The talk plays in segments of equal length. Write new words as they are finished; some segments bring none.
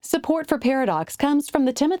Support for Paradox comes from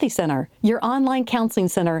the Timothy Center, your online counseling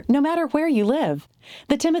center, no matter where you live.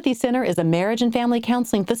 The Timothy Center is a marriage and family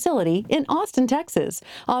counseling facility in Austin, Texas,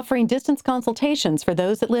 offering distance consultations for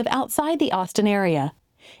those that live outside the Austin area.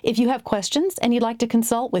 If you have questions and you'd like to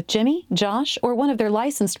consult with Jimmy, Josh, or one of their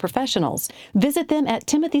licensed professionals, visit them at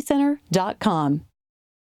timothycenter.com.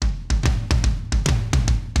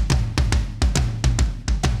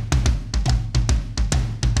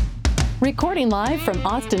 Recording live from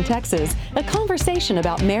Austin, Texas, a conversation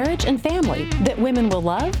about marriage and family that women will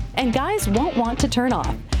love and guys won't want to turn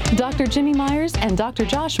off. Dr. Jimmy Myers and Dr.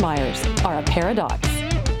 Josh Myers are a paradox.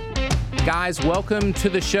 Guys, welcome to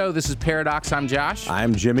the show. This is Paradox. I'm Josh.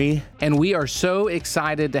 I'm Jimmy. And we are so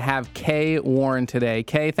excited to have Kay Warren today.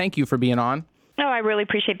 Kay, thank you for being on. Oh, I really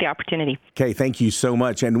appreciate the opportunity. Kay, thank you so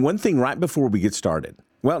much. And one thing right before we get started.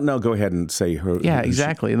 Well, no, go ahead and say her. Yeah,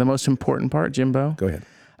 exactly. The most important part, Jimbo. Go ahead.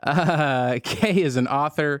 Kay is an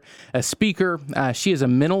author, a speaker. She is a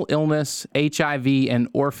mental illness, HIV, and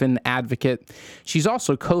orphan advocate. She's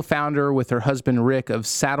also co-founder with her husband, Rick, of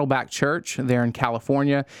Saddleback Church there in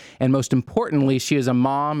California. And most importantly, she is a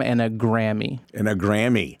mom and a Grammy. And a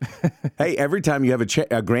Grammy. Hey, every time you have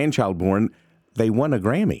a grandchild born, they won a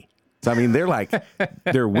Grammy. So, I mean,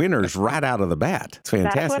 they're winners right out of the bat. It's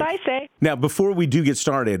fantastic. That's what I say. Now, before we do get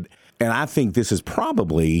started, and I think this is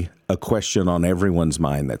probably a question on everyone's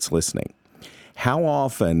mind that's listening. How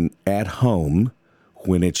often at home,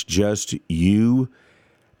 when it's just you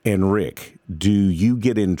and Rick, do you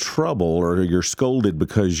get in trouble or you're scolded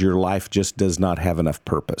because your life just does not have enough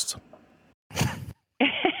purpose?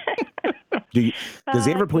 Does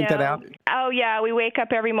he ever point that out? Oh, yeah. We wake up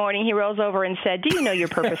every morning. He rolls over and said, "Do you know your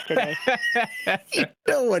purpose today?" You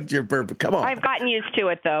know what your purpose? Come on. I've gotten used to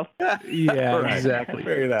it, though. Yeah, Right. exactly.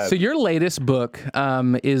 Very nice. So your latest book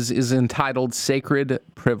is entitled Sacred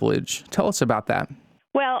Privilege. Tell us about that.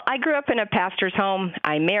 Well, I grew up in a pastor's home.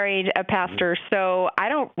 I married a pastor, so I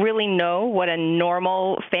don't really know what a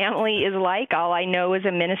normal family is like. All I know is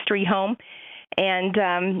a ministry home.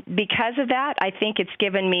 And because of that, I think it's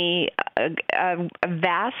given me a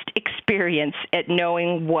vast experience at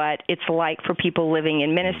knowing what it's like for people living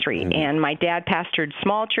in ministry. Mm-hmm. And my dad pastored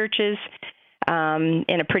small churches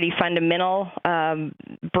in a pretty fundamental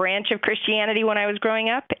branch of Christianity when I was growing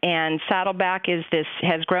up. And Saddleback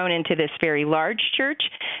has grown into this very large church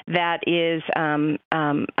that is a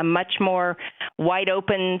much more wide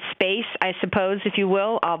open space, I suppose, if you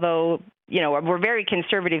will, although we're very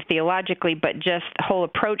conservative theologically, but just the whole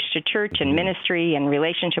approach to church and ministry and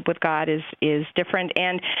relationship with God is different.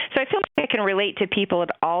 And so I feel like I can relate to people at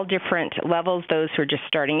all different levels, those who are just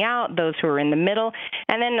starting out, those who are in the middle.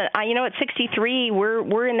 And then, at 63,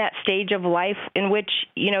 we're in that stage of life in which,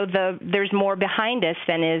 there's more behind us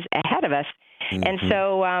than is ahead of us. Mm-hmm. And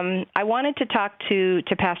so I wanted to talk to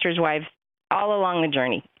pastors' wives all along the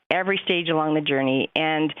journey, every stage along the journey,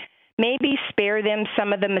 and maybe spare them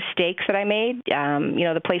some of the mistakes that I made,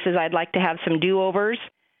 the places I'd like to have some do-overs,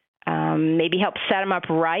 maybe help set them up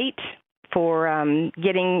right for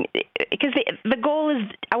because the goal is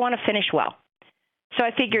I want to finish well. So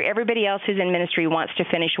I figure everybody else who's in ministry wants to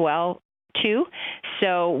finish well too.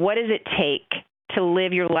 So what does it take to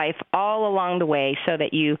live your life all along the way so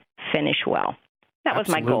that you finish well? That was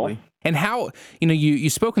my goal. And how, you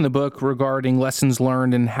spoke in the book regarding lessons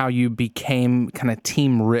learned and how you became kind of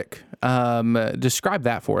Team Rick. Describe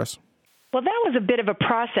that for us. Well, that was a bit of a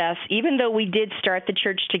process, even though we did start the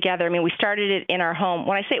church together. I mean, we started it in our home.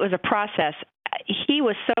 When I say it was a process, he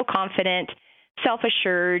was so confident,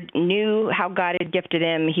 self-assured, knew how God had gifted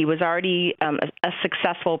him. He was already a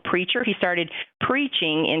successful preacher. He started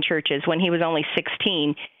preaching in churches when he was only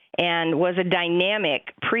 16. And was a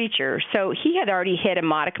dynamic preacher. So he had already hit a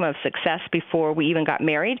modicum of success before we even got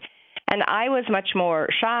married. And I was much more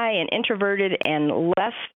shy and introverted and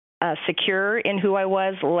less secure in who I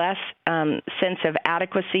was, less sense of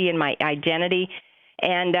adequacy in my identity.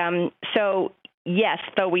 And so, yes,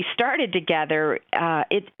 though we started together,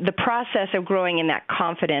 the process of growing in that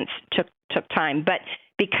confidence took time. But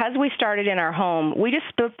because we started in our home, we just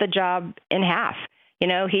split the job in half.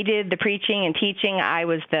 He did the preaching and teaching. I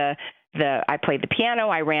was I played the piano.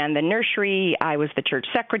 I ran the nursery. I was the church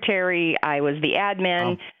secretary. I was the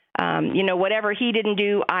admin. Wow. Whatever he didn't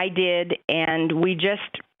do, I did, and we just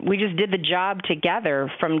did the job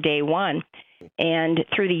together from day one. And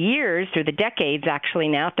through the decades, actually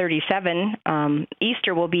now 37,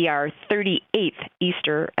 Easter will be our 38th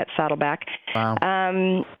Easter at Saddleback.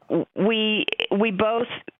 Wow. We both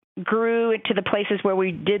grew to the places where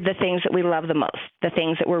we did the things that we love the most, the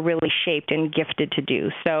things that we're really shaped and gifted to do.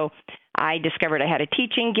 So I discovered I had a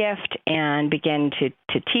teaching gift and began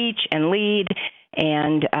to teach and lead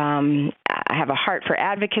And I have a heart for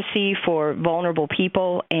advocacy for vulnerable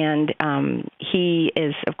people. And he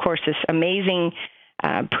is, of course, this amazing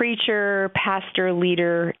preacher, pastor,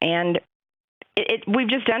 leader, and we've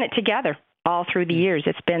just done it together all through the years.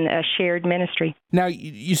 It's been a shared ministry. Now,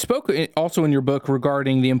 you spoke also in your book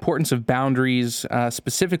regarding the importance of boundaries,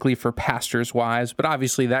 specifically for pastors' wives, but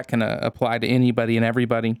obviously that can apply to anybody and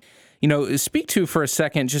everybody. Speak to for a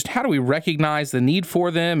second, just how do we recognize the need for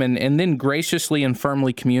them and then graciously and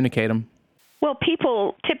firmly communicate them? Well,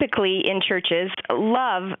 people typically in churches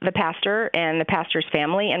love the pastor and the pastor's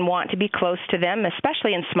family and want to be close to them,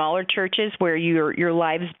 especially in smaller churches where your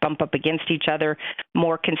lives bump up against each other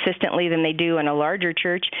more consistently than they do in a larger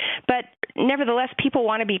church. But nevertheless, people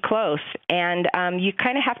want to be close, and you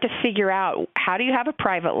kind of have to figure out how do you have a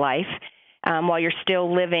private life while you're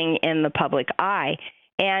still living in the public eye.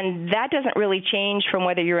 And that doesn't really change from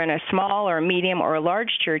whether you're in a small or a medium or a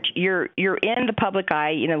large church. You're in the public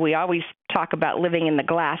eye. We always talk about living in the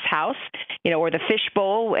glass house, or the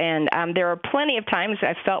fishbowl. And there are plenty of times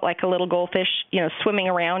I felt like a little goldfish, swimming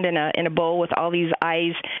around in a bowl with all these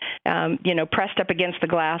eyes, pressed up against the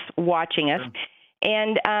glass, watching us.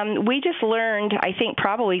 And we just learned, I think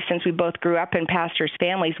probably since we both grew up in pastors'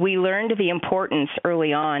 families, we learned the importance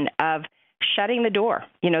early on of shutting the door.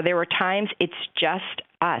 There were times it's just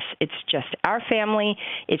us. It's just our family.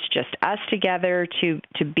 It's just us together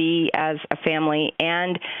to be as a family.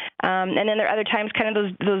 And then there are other times kind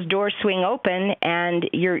of those doors swing open and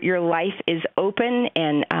your life is open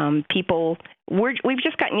and we've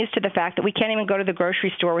just gotten used to the fact that we can't even go to the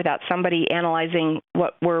grocery store without somebody analyzing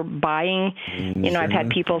what we're buying. I've had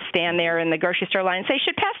people stand there in the grocery store line and say,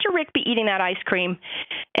 "Should Pastor Rick be eating that ice cream?"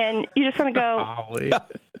 And you just want to go,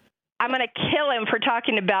 I'm going to kill him for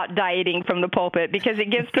talking about dieting from the pulpit because it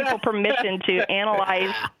gives people permission to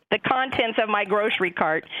analyze the contents of my grocery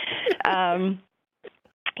cart.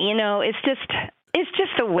 It's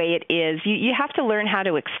just the way it is. You have to learn how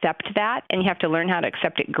to accept that, and you have to learn how to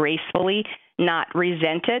accept it gracefully, not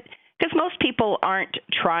resent it. Because most people aren't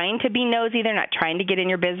trying to be nosy. They're not trying to get in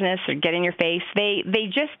your business or get in your face.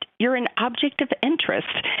 You're an object of interest.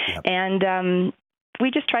 Yep. And we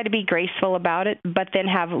just try to be graceful about it, but then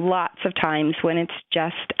have lots of times when it's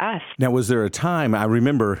just us. Now, was there a time, I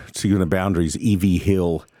remember, speaking of boundaries, E.V.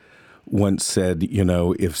 Hill once said,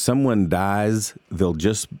 if someone dies,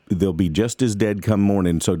 they'll be just as dead come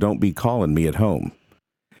morning, so don't be calling me at home.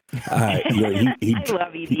 I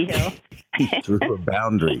love E.V. Hill. He threw a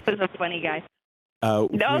boundary. He was a funny guy.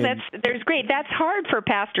 There's great. That's hard for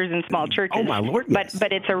pastors in small churches. Oh my Lord! Yes.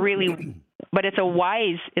 But it's a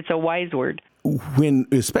wise word.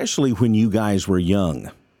 Especially when you guys were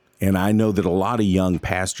young, and I know that a lot of young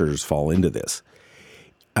pastors fall into this,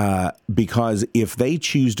 because if they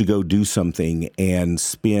choose to go do something and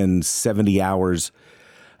spend 70 hours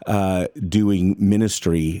doing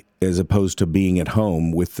ministry as opposed to being at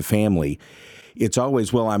home with the family, it's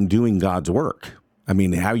always, well, I'm doing God's work. I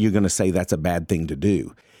mean, how are you going to say that's a bad thing to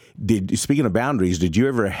do? Speaking of boundaries, did you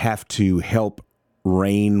ever have to help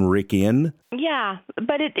rein Rick in? Yeah,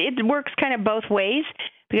 but it works kind of both ways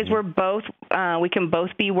because we can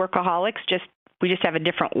both be workaholics. We just have a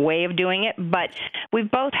different way of doing it. But we've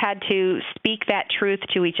both had to speak that truth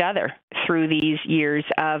to each other through these years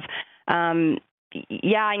of,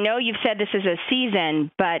 I know you've said this is a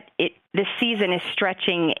season, but this season is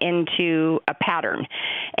stretching into a pattern.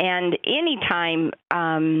 And anytime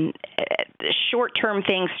short-term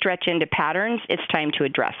things stretch into patterns, it's time to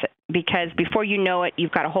address it. Because before you know it,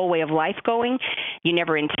 you've got a whole way of life going. You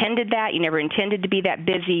never intended that. You never intended to be that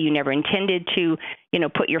busy. You never intended to,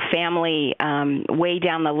 put your family way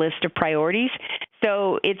down the list of priorities.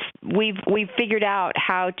 So we've figured out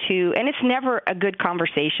how to, and it's never a good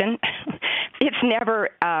conversation. It's never,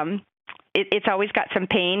 it's always got some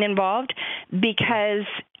pain involved because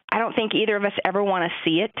I don't think either of us ever want to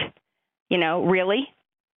see it, really.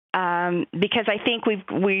 Because I think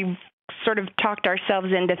we've sort of talked ourselves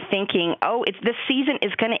into thinking, this season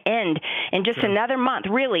is going to end in just another month.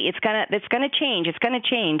 Really, it's going to change. It's going to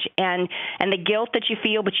change, and the guilt that you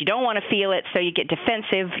feel, but you don't want to feel it, so you get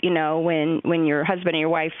defensive, when your husband or your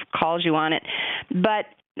wife calls you on it. But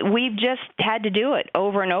we've just had to do it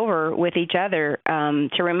over and over with each other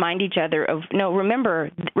to remind each other of, no, remember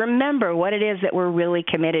what it is that we're really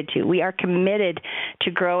committed to. We are committed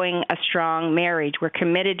to growing a strong marriage. We're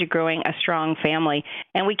committed to growing a strong family.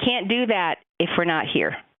 And we can't do that if we're not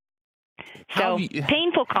here.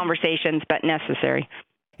 Painful conversations, but necessary.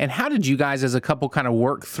 And how did you guys as a couple kind of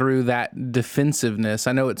work through that defensiveness?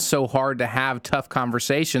 I know it's so hard to have tough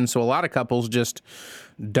conversations, so a lot of couples just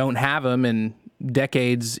don't have them, and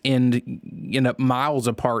decades end up miles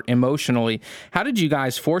apart emotionally. How did you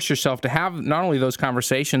guys force yourself to have not only those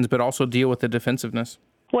conversations, but also deal with the defensiveness?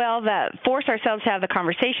 Well, the force ourselves to have the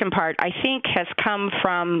conversation part, I think, has come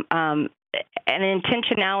from an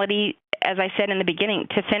intentionality, as I said in the beginning,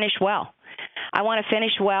 to finish well. I want to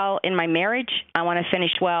finish well in my marriage. I want to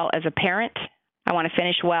finish well as a parent. I want to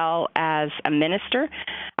finish well as a minister.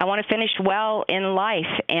 I want to finish well in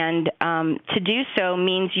life. And to do so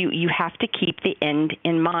means you have to keep the end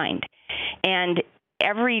in mind. And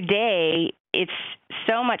every day, it's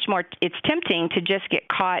so much more, it's tempting to just get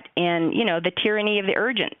caught in, the tyranny of the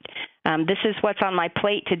urgent. This is what's on my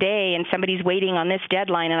plate today, and somebody's waiting on this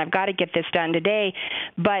deadline, and I've got to get this done today.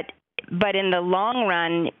 But in the long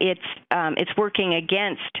run, it's working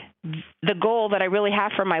against the goal that I really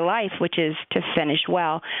have for my life, which is to finish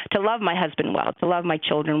well, to love my husband well, to love my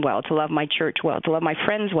children well, to love my church well, to love my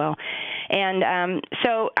friends well. And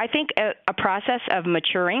so I think a process of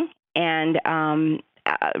maturing and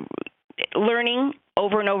learning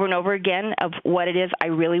over and over and over again of what it is I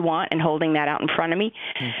really want and holding that out in front of me.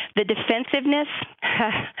 The defensiveness,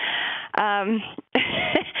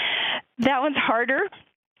 that one's harder.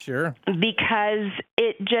 Sure. Because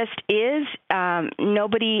it just is.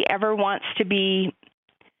 Nobody ever wants to be.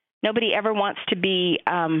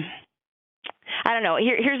 I don't know.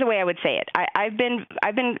 Here's the way I would say it. I've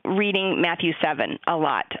been reading Matthew 7 a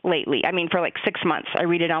lot lately. I mean, for like 6 months, I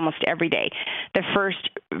read it almost every day. The first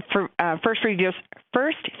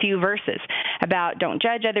few verses about don't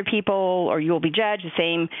judge other people, or you will be judged. The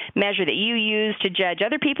same measure that you use to judge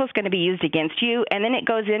other people is going to be used against you. And then it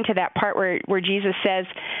goes into that part where Jesus says,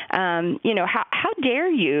 how dare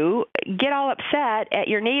you get all upset at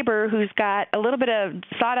your neighbor who's got a little bit of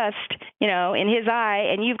sawdust, in his eye,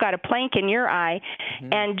 and you've got a plank in your eye.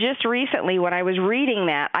 Mm-hmm. And just recently, when I was reading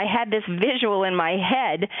that, I had this visual in my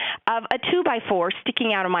head of a 2x4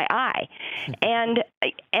 sticking out of my eye, and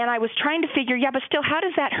I was trying to figure, but still, how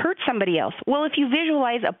does that hurt somebody else? Well, if you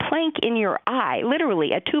visualize a plank in your eye,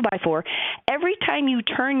 literally a 2x4, every time you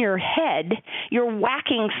turn your head, you're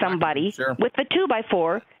whacking somebody with the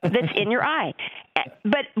 2x4 that's in your eye.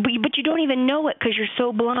 But you don't even know it because you're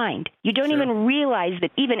so blind. You don't even realize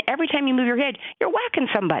that even every time you move your head, you're whacking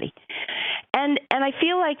somebody. And I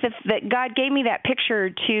feel like that God gave me that picture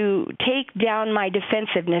to take down my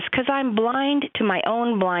defensiveness because I'm blind to my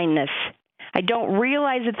own blindness. I don't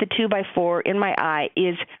realize that the 2x4 in my eye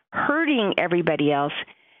is hurting everybody else.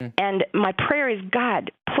 And my prayer is,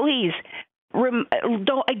 God, please, I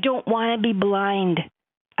don't want to be blind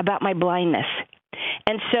about my blindness.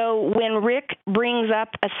 And so when Rick brings up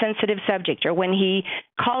a sensitive subject, or when he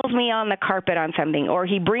calls me on the carpet on something, or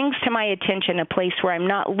he brings to my attention a place where I'm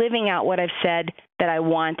not living out what I've said that I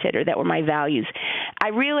wanted or that were my values, I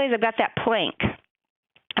realize I've got that plank.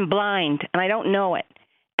 I'm blind, and I don't know it.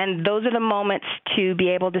 And those are the moments to be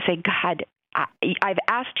able to say, God, I've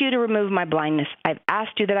asked you to remove my blindness. I've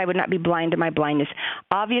asked you that I would not be blind to my blindness.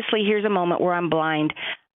 Obviously, here's a moment where I'm blind.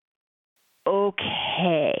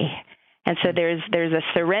 Okay. And so there's a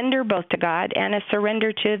surrender both to God and a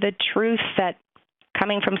surrender to the truth that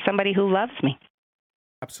coming from somebody who loves me.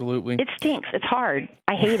 Absolutely. It stinks. It's hard.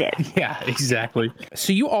 I hate it. Yeah, exactly.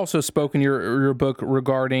 So you also spoke in your book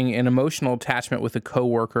regarding an emotional attachment with a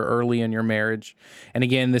coworker early in your marriage. And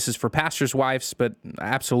again, this is for pastors' wives, but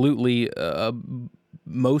absolutely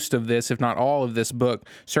most of this, if not all of this book,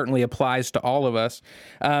 certainly applies to all of us.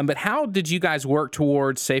 But how did you guys work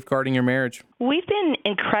towards safeguarding your marriage? We've been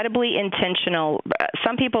incredibly intentional.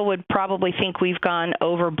 Some people would probably think we've gone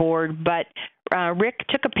overboard, but Rick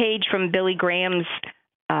took a page from Billy Graham's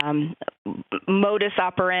modus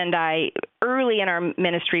operandi early in our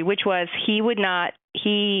ministry, which was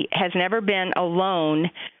he has never been alone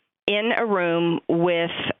in a room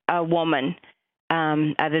with a woman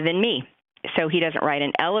other than me. So he doesn't ride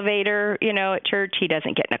an elevator, at church. He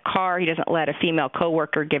doesn't get in a car. He doesn't let a female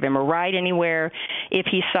coworker give him a ride anywhere. If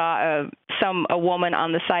he saw a woman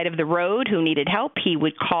on the side of the road who needed help, he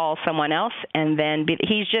would call someone else, and then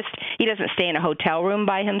he doesn't stay in a hotel room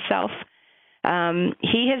by himself.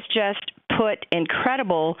 He has just put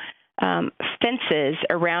incredible fences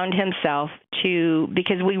around himself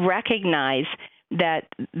because we recognize that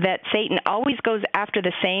Satan always goes after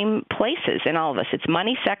the same places in all of us. It's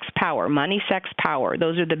money, sex, power. Money, sex, power.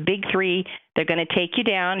 Those are the big three. They're going to take you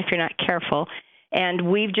down if you're not careful.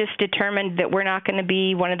 And we've just determined that we're not going to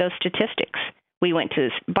be one of those statistics. We went to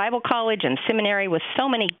Bible college and seminary with so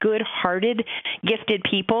many good-hearted, gifted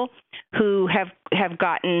people who have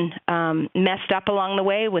gotten messed up along the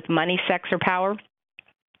way with money, sex, or power.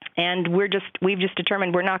 And we've just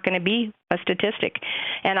determined we're not going to be a statistic.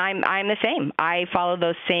 And I'm the same. I follow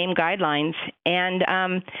those same guidelines.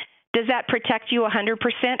 And does that protect you 100%?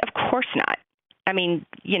 Of course not. I mean,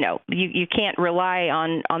 you can't rely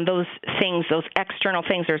on those things, those external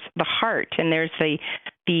things. There's the heart, and there's the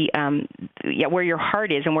where your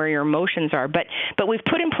heart is and where your emotions are. But we've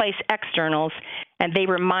put in place externals, and they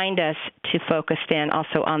remind us to focus then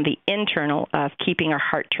also on the internal of keeping our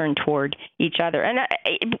heart turned toward each other. And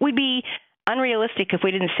it would be unrealistic if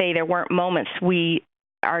we didn't say there weren't moments we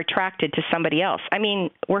are attracted to somebody else. I mean,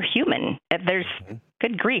 we're human. There's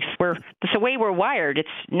good grief. It's the way we're wired. It's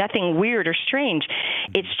nothing weird or strange.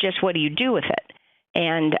 It's just, what do you do with it?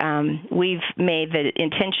 And we've made the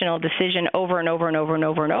intentional decision over and over and over and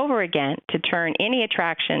over and over again to turn any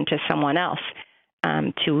attraction to someone else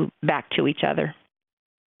back to each other.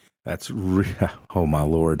 That's oh my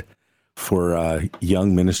Lord, for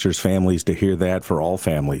young ministers' families to hear that, for all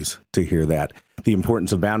families to hear that, the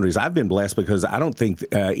importance of boundaries. I've been blessed because I don't think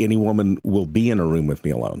any woman will be in a room with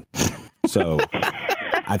me alone. So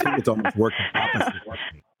I think it's almost working opposite.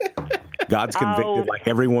 God's convicted like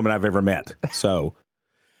every woman I've ever met. So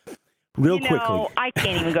quickly. I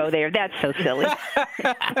can't even go there. That's so silly.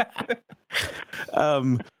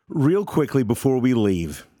 Real quickly before we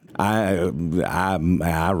leave, I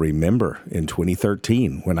remember in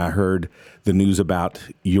 2013 when I heard the news about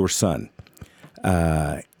your son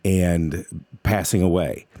and passing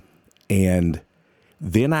away. And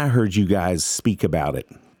then I heard you guys speak about it.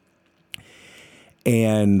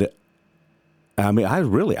 And I mean,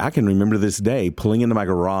 I can remember this day pulling into my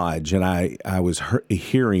garage, and I was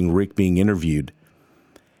hearing Rick being interviewed.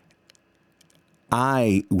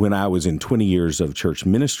 When I was in 20 years of church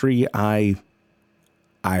ministry, I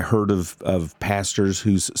heard of pastors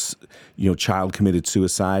whose child committed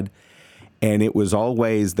suicide, and it was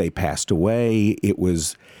always they passed away.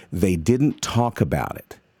 They didn't talk about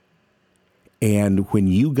it. And when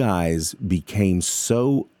you guys became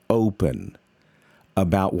so open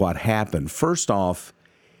about what happened, first off,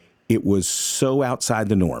 it was so outside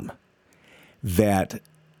the norm that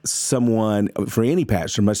someone, for any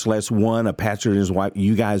pastor, much less a pastor and his wife,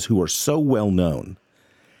 you guys who are so well known,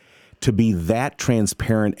 to be that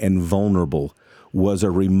transparent and vulnerable was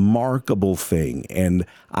a remarkable thing. And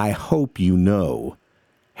I hope you know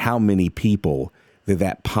how many people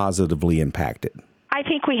that positively impacted. I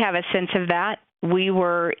think we have a sense of that. We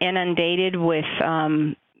were inundated with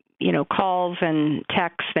calls and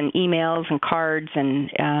texts and emails and cards and,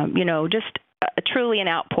 just truly an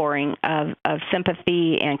outpouring of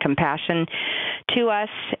sympathy and compassion to us.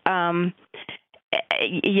 I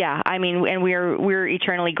mean, and we're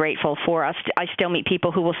eternally grateful for us. I still meet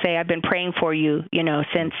people who will say, I've been praying for you,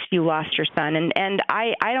 since you lost your son. And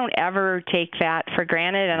I don't ever take that for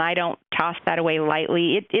granted, and I don't toss that away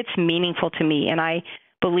lightly. It's meaningful to me, and I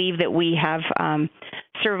believe that we have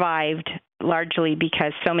survived largely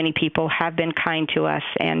because so many people have been kind to us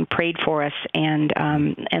and prayed for us and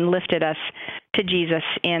lifted us to Jesus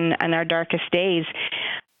in our darkest days.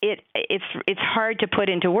 It's hard to put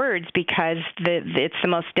into words because it's the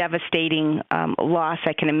most devastating loss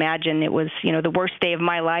I can imagine. It was, the worst day of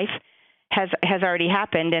my life has already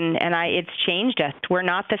happened, and it's changed us. We're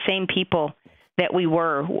not the same people that we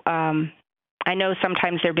were. I know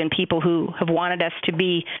sometimes there have been people who have wanted us to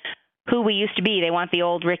be who we used to be. They want the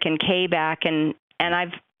old Rick and Kay back, and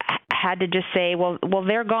I've had to just say, well,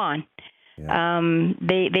 they're gone. Yeah.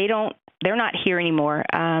 They're not here anymore.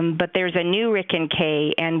 But there's a new Rick and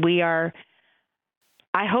Kay, and we are,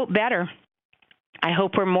 I hope, better. I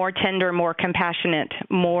hope we're more tender, more compassionate,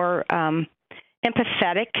 more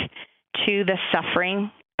empathetic to the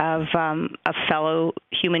suffering of fellow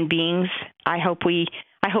human beings. I hope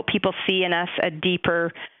people see in us a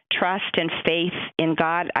deeper trust and faith in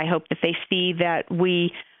God. I hope that they see that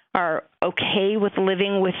we are okay with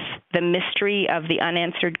living with the mystery of the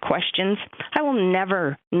unanswered questions. I will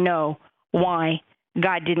never know why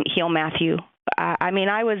God didn't heal Matthew.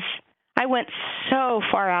 I went so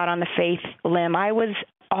far out on the faith limb. I was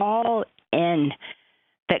all in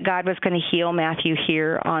that God was going to heal Matthew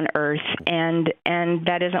here on earth, and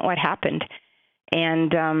that isn't what happened.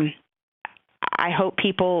 And I hope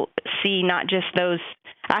people see not just those.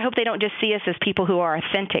 I hope they don't just see us as people who are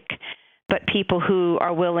authentic, but people who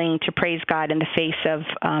are willing to praise God in the face of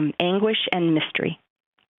anguish and mystery.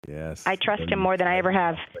 Yes. I trust him more than I ever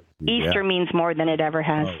have. Easter means more than it ever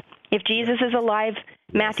has. If Jesus is alive,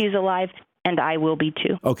 Matthew's alive, and I will be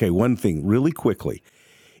too. Okay, one thing really quickly.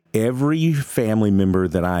 Every family member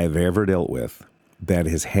that I have ever dealt with that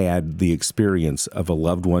has had the experience of a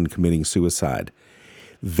loved one committing suicide,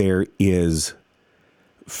 there is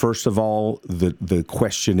First of all, the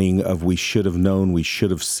questioning of we should have known, we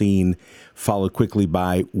should have seen, followed quickly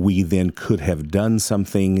by we then could have done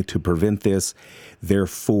something to prevent this.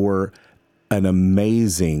 Therefore, an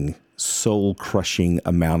amazing, soul-crushing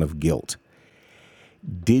amount of guilt.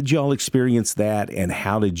 Did y'all experience that, and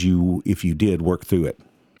how did you, if you did, work through it?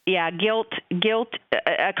 Yeah, guilt,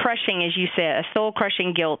 a crushing, as you said, a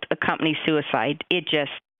soul-crushing guilt accompanies suicide. It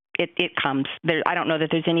comes. I don't know that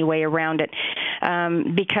there's any way around it,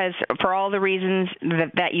 because for all the reasons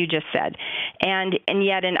that you just said. And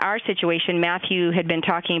yet in our situation, Matthew had been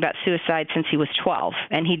talking about suicide since he was 12,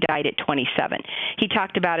 and he died at 27. He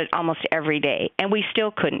talked about it almost every day, and we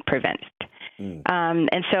still couldn't prevent it.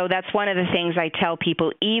 And so that's one of the things I tell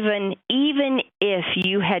people, even if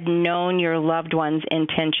you had known your loved one's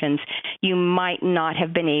intentions, you might not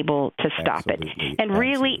have been able to stop it. And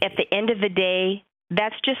really, at the end of the day,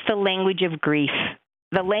 that's just the language of grief.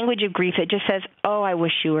 The language of grief, it just says, oh, I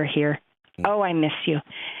wish you were here. Oh, I miss you.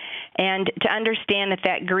 And to understand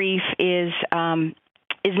that grief is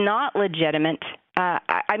not legitimate.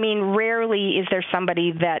 I mean, rarely is there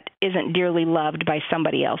somebody that isn't dearly loved by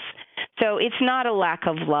somebody else. So it's not a lack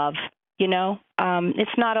of love, you know.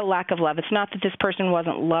 It's not a lack of love. It's not that this person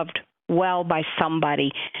wasn't loved well by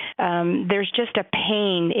somebody. There's just a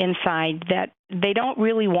pain inside that they don't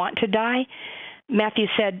really want to die. Matthew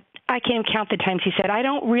said, I can't even count the times he said, I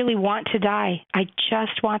don't really want to die. I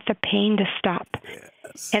just want the pain to stop.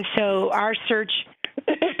 Yes. And so our search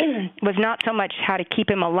was not so much how to keep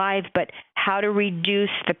him alive, but how to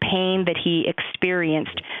reduce the pain that he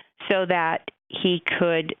experienced so that he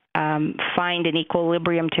could find an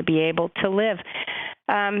equilibrium to be able to live.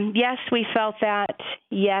 Yes, we felt that.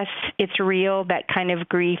 Yes, it's real, that kind of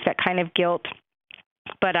grief, that kind of guilt.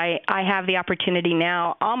 But I have the opportunity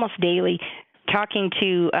now almost daily talking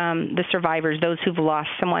to the survivors, those who've lost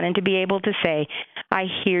someone, and to be able to say, I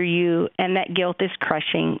hear you, and that guilt is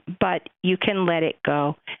crushing, but you can let it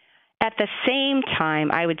go. At the same time,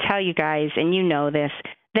 I would tell you guys, and you know this,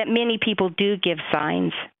 that many people do give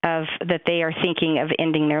signs of that they are thinking of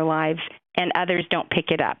ending their lives, and others don't pick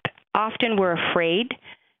it up. Often we're afraid.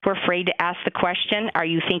 We're afraid to ask the question, are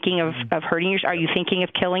you thinking of hurting yourself? Are you thinking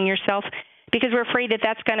of killing yourself? Because we're afraid that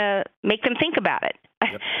that's going to make them think about it.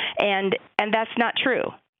 Yep. And that's not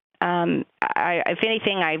true. If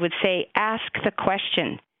anything, I would say ask the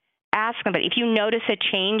question. Ask somebody. If you notice a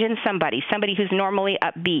change in somebody who's normally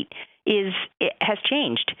upbeat has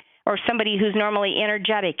changed, or somebody who's normally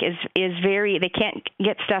energetic is very, they can't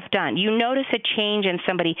get stuff done. You notice a change in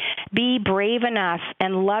somebody, be brave enough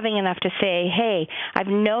and loving enough to say, hey, I've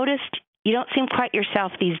noticed you don't seem quite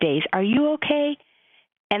yourself these days. Are you okay?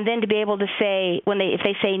 And then to be able to say, if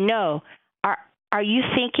they say no, are you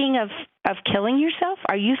thinking of killing yourself?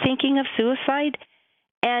 Are you thinking of suicide?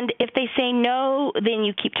 And if they say no, then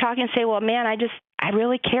you keep talking and say, well, man, I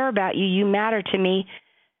really care about you. You matter to me.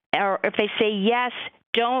 Or if they say yes,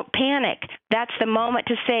 don't panic. That's the moment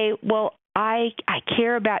to say, well, I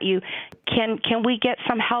care about you. Can we get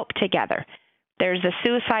some help together? There's a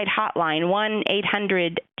suicide hotline,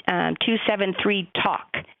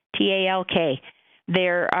 1-800-273-TALK, TALK.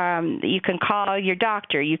 There, you can call your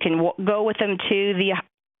doctor. You can go with them to the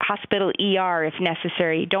hospital ER if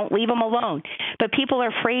necessary. Don't leave them alone. But people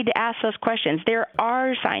are afraid to ask those questions. There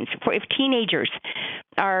are signs for if teenagers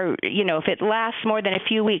are, if it lasts more than a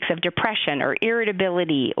few weeks of depression or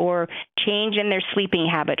irritability or change in their sleeping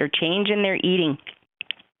habit or change in their eating,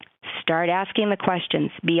 start asking the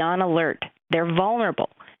questions. Be on alert. They're vulnerable.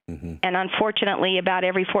 Mm-hmm. And unfortunately, about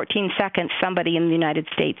every 14 seconds, somebody in the United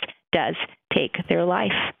States does take their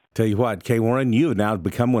life. Tell you what, Kay Warren, you have now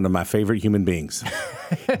become one of my favorite human beings.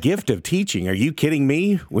 Gift of teaching. Are you kidding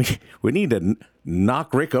me? We need to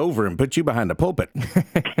knock Rick over and put you behind the pulpit.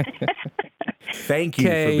 Thank you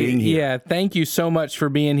for being here. Yeah, thank you so much for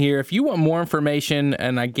being here. If you want more information,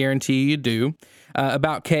 and I guarantee you do,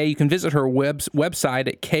 about Kay, you can visit her website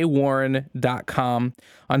at kwarren.com.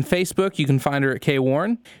 On Facebook, you can find her at Kay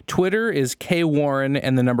Warren. Twitter is Kay Warren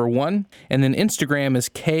and the number 1. And then Instagram is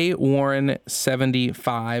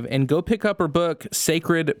KWarren75. And go pick up her book,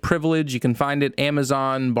 Sacred Privilege. You can find it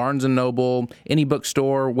Amazon, Barnes & Noble, any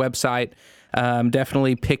bookstore, website.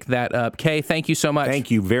 Definitely pick that up. Kay, thank you so much.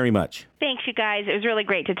 Thank you very much. Thanks, you guys. It was really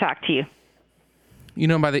great to talk to you.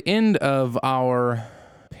 By the end of our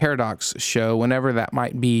Paradox show, whenever that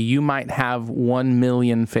might be, you might have 1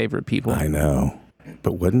 million favorite people. I know.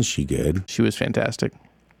 But wasn't she good? She was fantastic.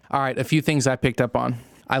 All right, a few things I picked up on.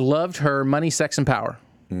 I loved her money, sex, and power.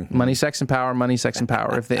 Mm-hmm. Money, sex, and power, money, sex, and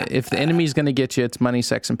power. If the enemy's going to get you, it's money,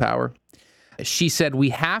 sex, and power. She said we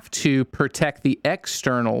have to protect the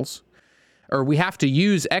externals or we have to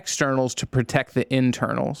use externals to protect the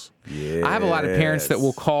internals. Yes. I have a lot of parents that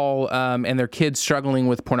will call and their kids struggling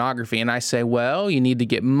with pornography, and I say, well, you need to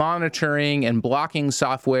get monitoring and blocking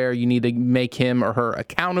software. You need to make him or her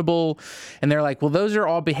accountable. And they're like, well, those are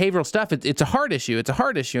all behavioral stuff. It's a heart issue. It's a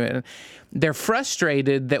heart issue. And they're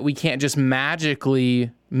frustrated that we can't just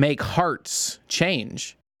magically make hearts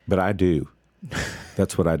change. But I do.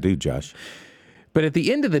 That's what I do, Josh. But at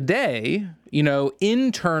the end of the day,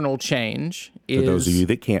 internal change is... For those of you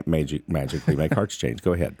that can't magically make hearts change,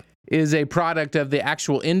 go ahead. ...is a product of the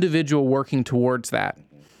actual individual working towards that.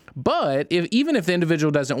 But even if the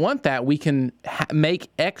individual doesn't want that, we can make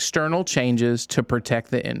external changes to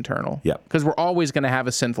protect the internal. Yep. Because we're always going to have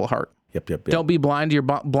a sinful heart. Yep. Don't be blind to your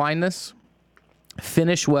blindness.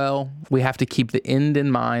 Finish well. We have to keep the end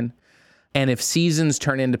in mind. And if seasons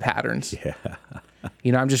turn into patterns... Yeah.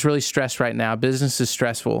 I'm just really stressed right now. Business is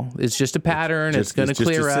stressful. It's just a pattern. It's going to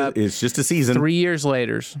clear up. It's just a season. 3 years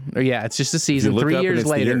later. It's just a season. 3 years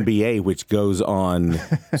later. The NBA, which goes on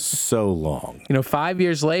so long. 5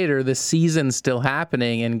 years later, the season's still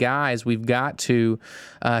happening. And guys, we've got to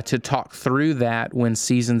talk through that when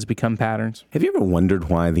seasons become patterns. Have you ever wondered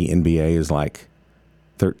why the NBA is like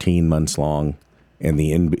 13 months long and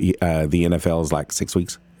the NFL is like 6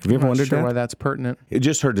 weeks? Have you ever wondered that? Why that's pertinent.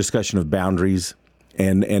 Just her discussion of boundaries.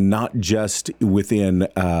 And not just within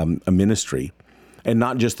a ministry, and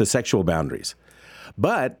not just the sexual boundaries.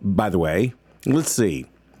 But, by the way, let's see.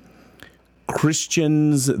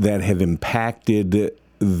 Christians that have impacted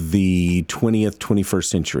the 20th, 21st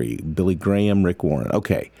century, Billy Graham, Rick Warren.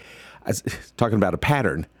 Okay, talking about a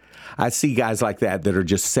pattern. I see guys like that are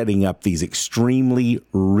just setting up these extremely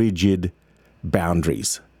rigid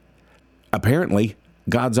boundaries. Apparently,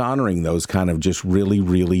 God's honoring those kind of just really,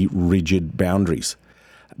 really rigid boundaries.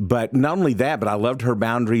 But not only that, but I loved her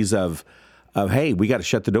boundaries of hey, we got to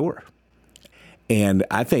shut the door. And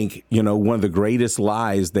I think, one of the greatest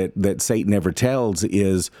lies that Satan ever tells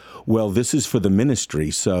is, well, this is for the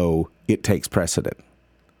ministry, so it takes precedent.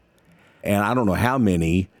 And I don't know how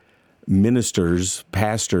many ministers,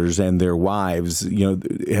 pastors, and their wives,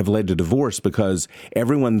 have led to divorce because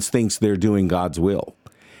everyone thinks they're doing God's will.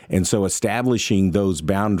 And so establishing those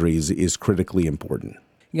boundaries is critically important.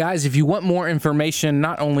 Guys, if you want more information,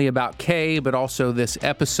 not only about Kay, but also this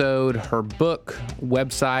episode, her book,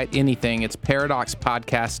 website, anything, it's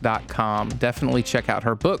paradoxpodcast.com. Definitely check out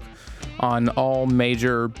her book on all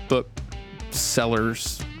major book selling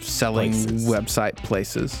website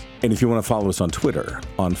places. And if you want to follow us on Twitter,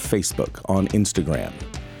 on Facebook, on Instagram,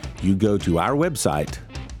 you go to our website,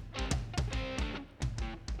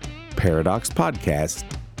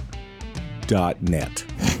 paradoxpodcast.net.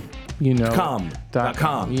 .com.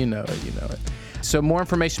 You know it. So more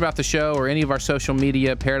information about the show or any of our social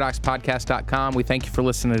media, paradoxpodcast.com. We thank you for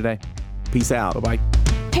listening today. Peace out. Bye-bye.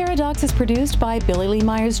 Paradox is produced by Billy Lee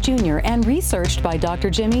Myers Jr. and researched by Dr.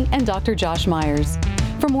 Jimmy and Dr. Josh Myers.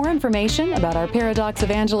 For more information about our Paradox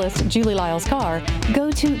evangelist, Julie Lyles Carr, go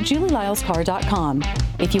to julielylescarr.com.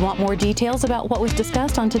 If you want more details about what was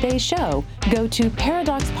discussed on today's show, go to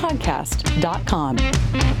paradoxpodcast.com.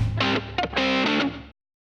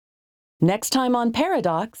 Next time on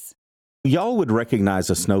Paradox. Y'all would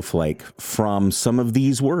recognize a snowflake from some of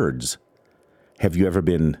these words. Have you ever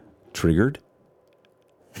been triggered?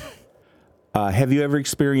 Have you ever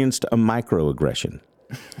experienced a microaggression?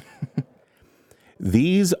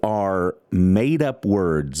 These are made-up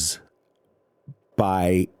words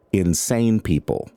by insane people.